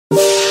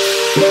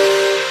MLK.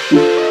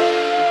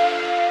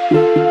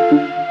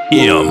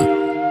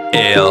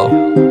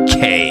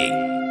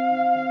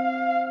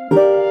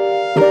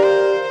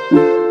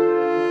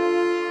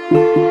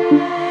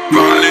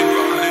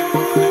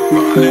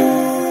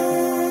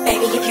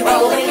 Baby, if you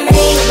roll with me, in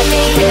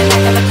the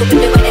back of a coupe, do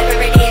whatever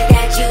it is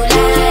that you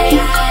like.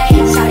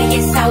 Shawty,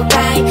 it's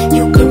alright,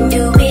 you can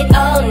do it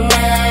all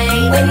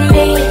night with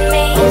me.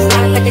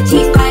 Start with the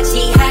G-spot,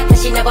 she hot, cause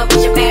she know I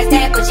push her past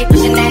that, but she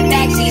pushing that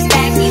back, she's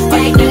back, she's back.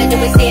 All you gotta do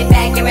is sit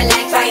back and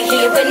relax right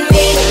here with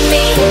me,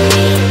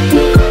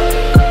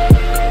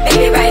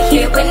 baby, right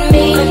here with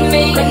me,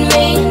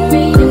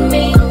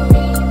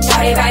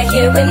 Shawty, right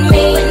here with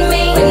me,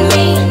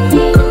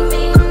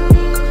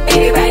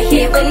 baby, right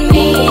here with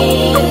me.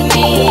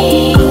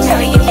 Tell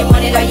me if you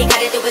want it, all you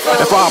gotta do is roll.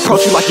 If I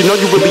approach you like you know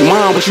you really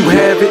mine, but you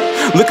have it.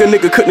 Look, a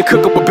nigga couldn't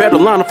cook up a better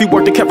line if he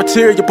worked the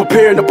cafeteria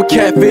preparing up a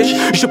catfish.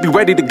 You should be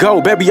ready to go,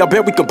 baby, I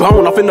bet we can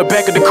bone off in the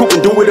back of the coupe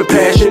and do it in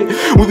passion.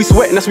 We be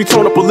sweating as we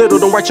tone up a little,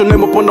 don't write your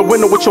name up on the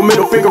window with your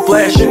middle finger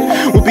flashing.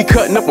 We be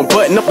cutting up and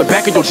butting up the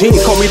back of your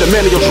jeans, call me the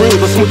man of your dreams,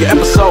 let's swing your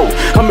episode.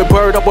 I'm a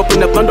bird up in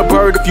that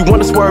Thunderbird, if you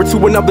wanna swerve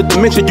to another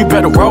dimension, you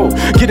better roll.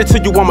 Get it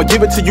to you, I'ma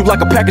give it to you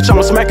like a package,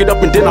 I'ma smack it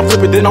up and then I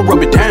flip it, then I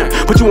rub it down.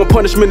 Put you on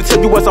punishment and tell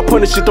you as I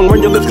punish it, don't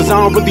run your lips cause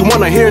I don't really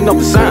wanna hear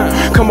another sign.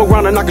 Come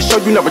around and I can show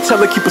you, never tell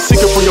it, keep a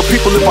secret from your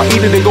people if I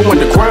eat it and go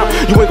underground.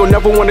 You ain't gon'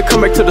 never wanna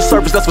come back to the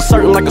surface, that's for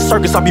certain. Like a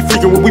circus, I be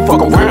freaking when we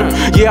fuck around.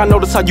 Yeah, I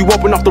notice how you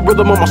open off the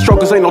rhythm of my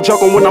strokes. Ain't no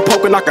joking when I'm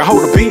poking, I can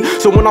hold a beat.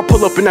 So when I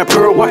pull up in that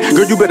pearl white,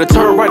 girl, you better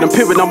turn right and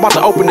pivot. I'm about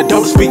to open the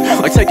door to speak.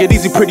 Like, take it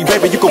easy, pretty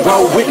baby, you can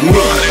roll with me.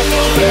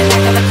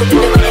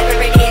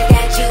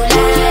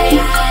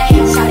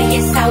 Shawty,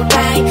 it's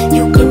alright,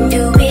 you can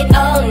do it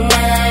all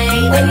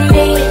night with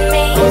me.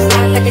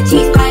 Start with the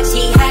G-spot,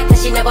 she hot, cause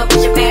she know I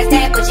push her past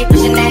that, but she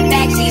pushing that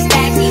back, she's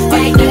back, she's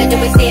back. All you gotta do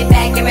is sit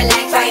back and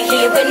relax right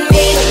here with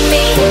me,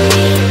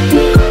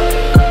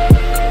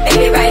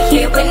 baby, right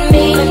here with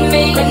me,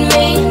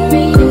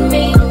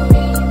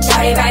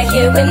 Shawty, right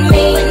here with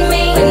me,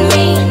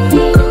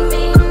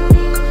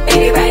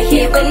 baby, right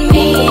here with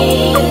me.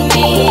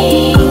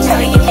 Tell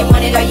me if you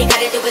want it, all you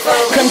gotta do is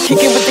roll. Come kick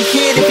it with the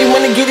kid if you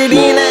wanna get it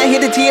in. I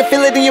hit it till you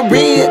feel it in your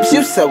ribs.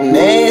 You so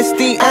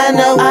nasty, I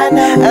know.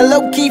 A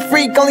low-key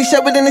freak, only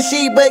show it in the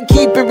sheet, but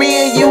keep it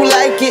real, you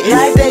like it.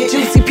 That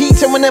juicy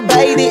peach, I wanna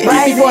bite it.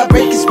 Before I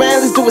break your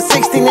spine, let's do a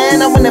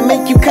 69. I wanna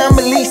make you come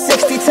at least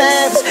 60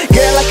 times.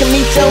 Girl, I can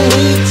meet your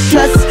needs,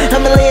 trust.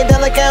 I'ma lay it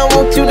down like I don't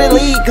want you to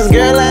leave, cause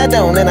girl, I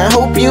don't, and I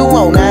hope you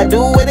won't. I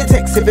do what it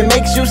takes if it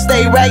makes you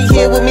stay right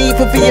here with me.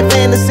 Fulfill your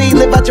fantasy,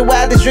 live out your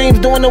wildest dreams,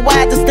 doing the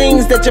wildest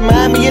things that your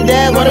mom and your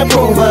dad wanna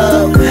prove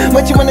of.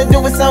 What you wanna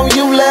do is on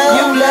you,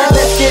 love.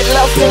 Let's get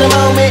lost in the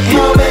moment.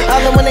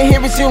 All I wanna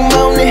hear is you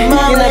moaning.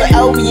 You know the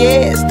oh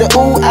yes, the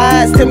ooh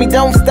eyes. Tell me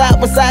don't stop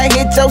once I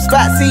hit your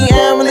spot. See, I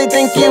don't really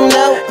think you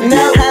know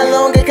how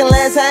long I can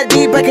last, how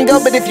deep I can go.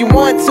 But if you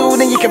want to,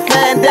 then you can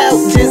find out.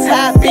 Just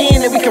hop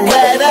in and we can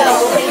ride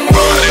out.